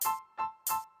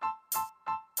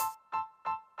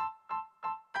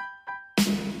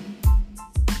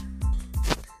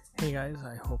Hey guys,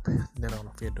 I hope that all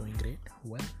of you are doing great.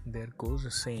 Well, there goes a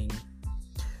saying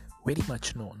very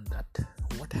much known that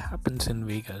what happens in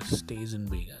Vegas stays in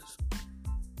Vegas.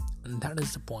 And that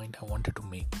is the point I wanted to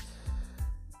make.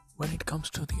 When it comes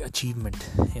to the achievement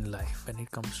in life, when it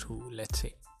comes to, let's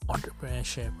say,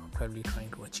 entrepreneurship, or probably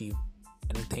trying to achieve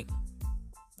anything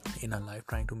in our life,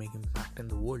 trying to make impact in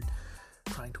the world,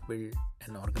 trying to build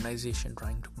an organization,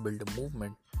 trying to build a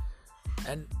movement,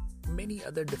 and many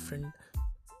other different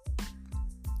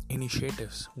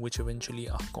initiatives which eventually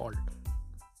are called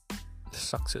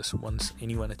success once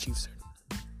anyone achieves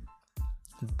it.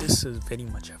 This is very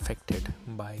much affected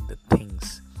by the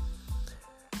things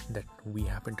that we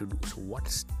happen to do. So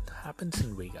what happens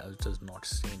in Vegas does not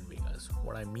stay in Vegas.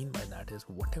 What I mean by that is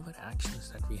whatever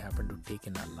actions that we happen to take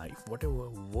in our life, whatever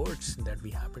words that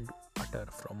we happen to utter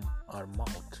from our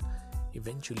mouth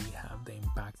eventually have the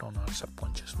impact on our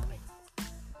subconscious mind.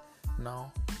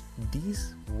 Now,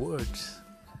 these words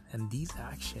and these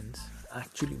actions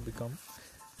actually become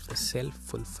a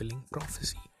self-fulfilling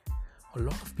prophecy. A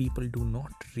lot of people do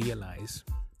not realize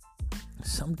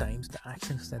sometimes the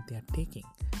actions that they are taking,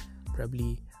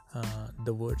 probably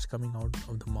the words coming out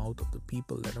of the mouth of the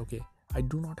people that, okay, I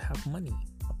do not have money,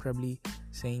 or probably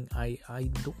saying, I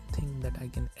don't think that I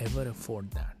can ever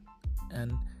afford that.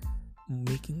 And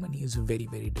making money is very,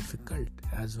 very difficult,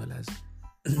 as well as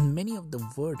many of the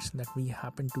words that we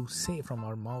happen to say from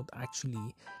our mouth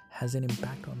actually has an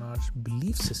impact on our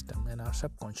belief system and our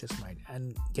subconscious mind.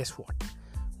 And guess what?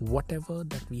 Whatever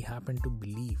that we happen to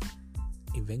believe,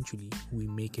 eventually we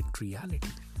make it reality.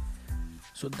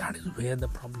 So that is where the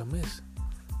problem is.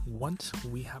 Once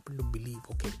we happen to believe,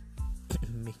 okay,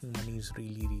 making money is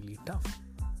really, really tough,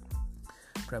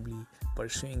 probably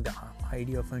pursuing the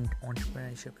idea of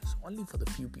entrepreneurship is only for the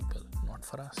few people, not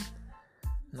for us.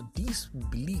 Now, these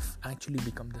beliefs actually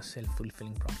become the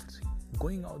self-fulfilling prophecy.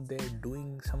 Going out there,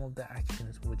 doing some of the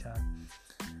actions which are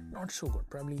not so good,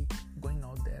 probably going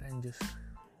out there and just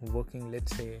working,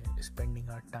 let's say, spending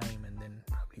our time and then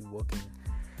probably working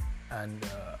and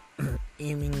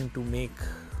aiming to make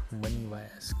money via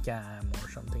scam or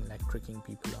something, like tricking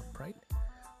people up, right?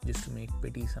 Just to make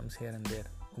petty sums here and there.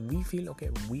 We feel, okay,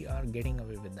 we are getting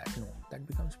away with that. No, that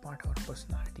becomes part of our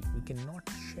personality. We cannot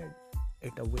shed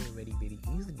it away very, very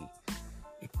easily.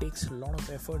 It takes a lot of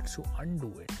effort to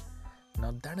undo it.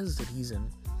 Now, that is the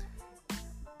reason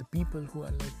the people who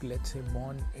are, like, let's say,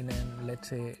 born in an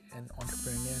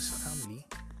entrepreneur's family,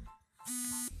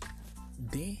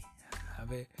 they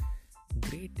have a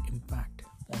great impact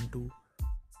onto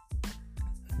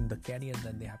the career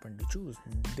that they happen to choose.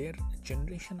 Their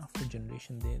generation after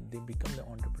generation, they become the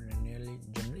entrepreneurial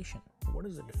generation. What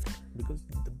is the difference? Because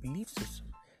the belief system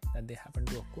that they happen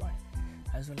to acquire,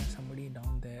 as well as somebody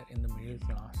down there in the middle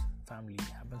class family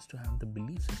happens to have the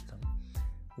belief system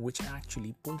which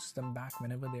actually pulls them back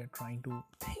whenever they are trying to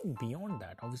think beyond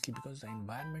that, obviously, because the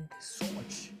environment is so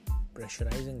much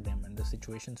pressurizing them and the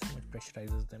situation so much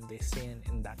pressurizes them, they stay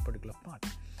in that particular part.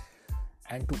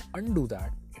 And to undo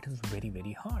that, it is very,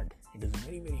 very hard. It is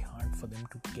very, very hard for them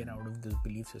to get out of this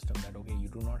belief system that, okay, you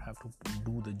do not have to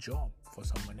do the job for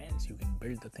someone else. You can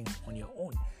build the things on your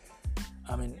own.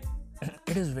 I mean,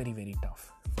 it is very, very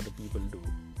tough for the people to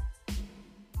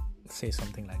say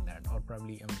something like that, or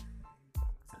probably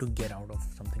to get out of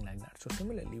something like that. So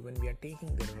similarly, when we are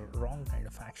taking the wrong kind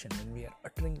of action, when we are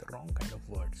uttering the wrong kind of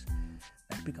words,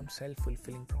 that becomes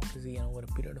self-fulfilling prophecy, and over a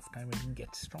period of time it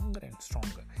gets stronger and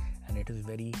stronger, and it is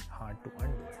very hard to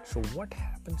undo it. So what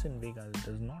happens in Vegas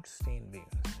does not stay in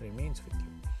Vegas, it remains with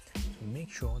you. So make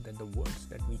sure that the words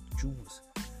that we choose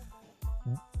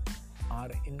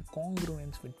are in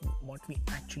congruence with what we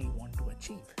actually want to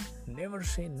achieve. Never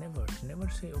say never. Never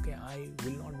say, okay, I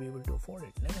will not be able to afford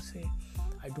it. Never say,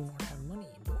 I do not have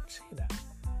money. Don't say that.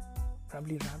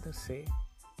 Probably rather say,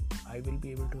 I will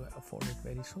be able to afford it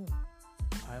very soon.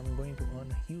 I am going to earn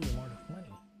a huge amount of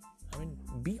money. I mean,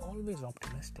 be always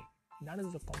optimistic. That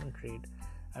is the common trait.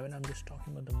 I mean, I'm just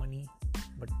talking about the money,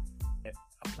 but it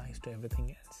applies to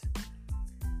everything else.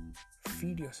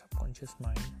 Feed your subconscious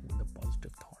mind with the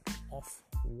positive thoughts of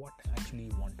what actually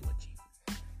you want to achieve,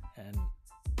 and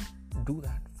do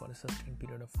that for a sustained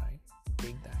period of time.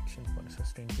 Take the action for a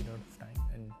sustained period of time,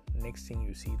 and next thing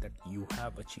you see that you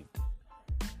have achieved it.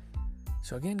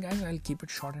 So again, guys, I'll keep it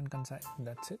short and concise.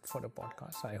 That's it for the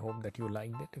podcast. I hope that you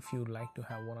liked it. If you'd like to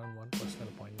have one-on-one personal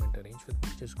appointment arranged with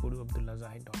me, just go to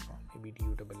abdullahzahid.com,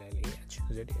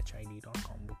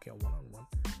 abdullahzahid.com, book your one-on-one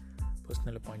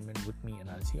personal appointment with me, and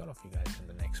I'll see all of you guys in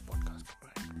the next podcast.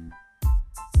 Bye.